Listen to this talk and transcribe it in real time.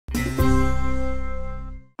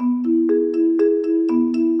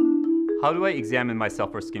How do I examine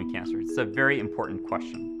myself for skin cancer? It's a very important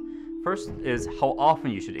question. First is how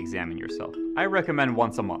often you should examine yourself. I recommend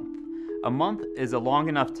once a month. A month is a long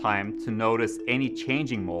enough time to notice any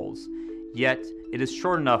changing moles, yet it is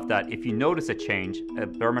short enough that if you notice a change, a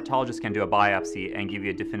dermatologist can do a biopsy and give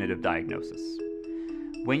you a definitive diagnosis.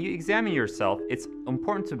 When you examine yourself, it's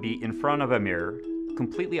important to be in front of a mirror,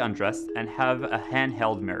 completely undressed, and have a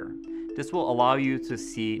handheld mirror. This will allow you to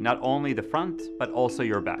see not only the front, but also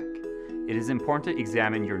your back. It is important to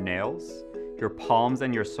examine your nails, your palms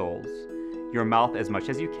and your soles, your mouth as much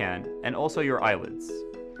as you can, and also your eyelids.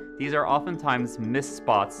 These are oftentimes missed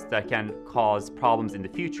spots that can cause problems in the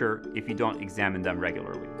future if you don't examine them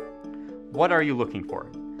regularly. What are you looking for?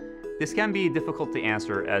 This can be difficult to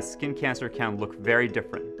answer as skin cancer can look very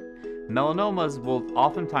different. Melanomas will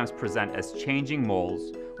oftentimes present as changing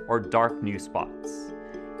moles or dark new spots.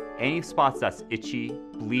 Any spots that's itchy,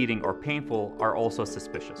 bleeding, or painful are also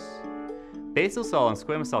suspicious. Basal cell and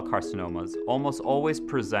squamous cell carcinomas almost always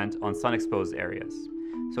present on sun-exposed areas.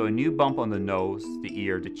 So a new bump on the nose, the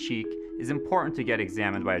ear, the cheek is important to get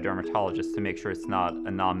examined by a dermatologist to make sure it's not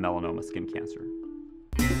a non-melanoma skin cancer.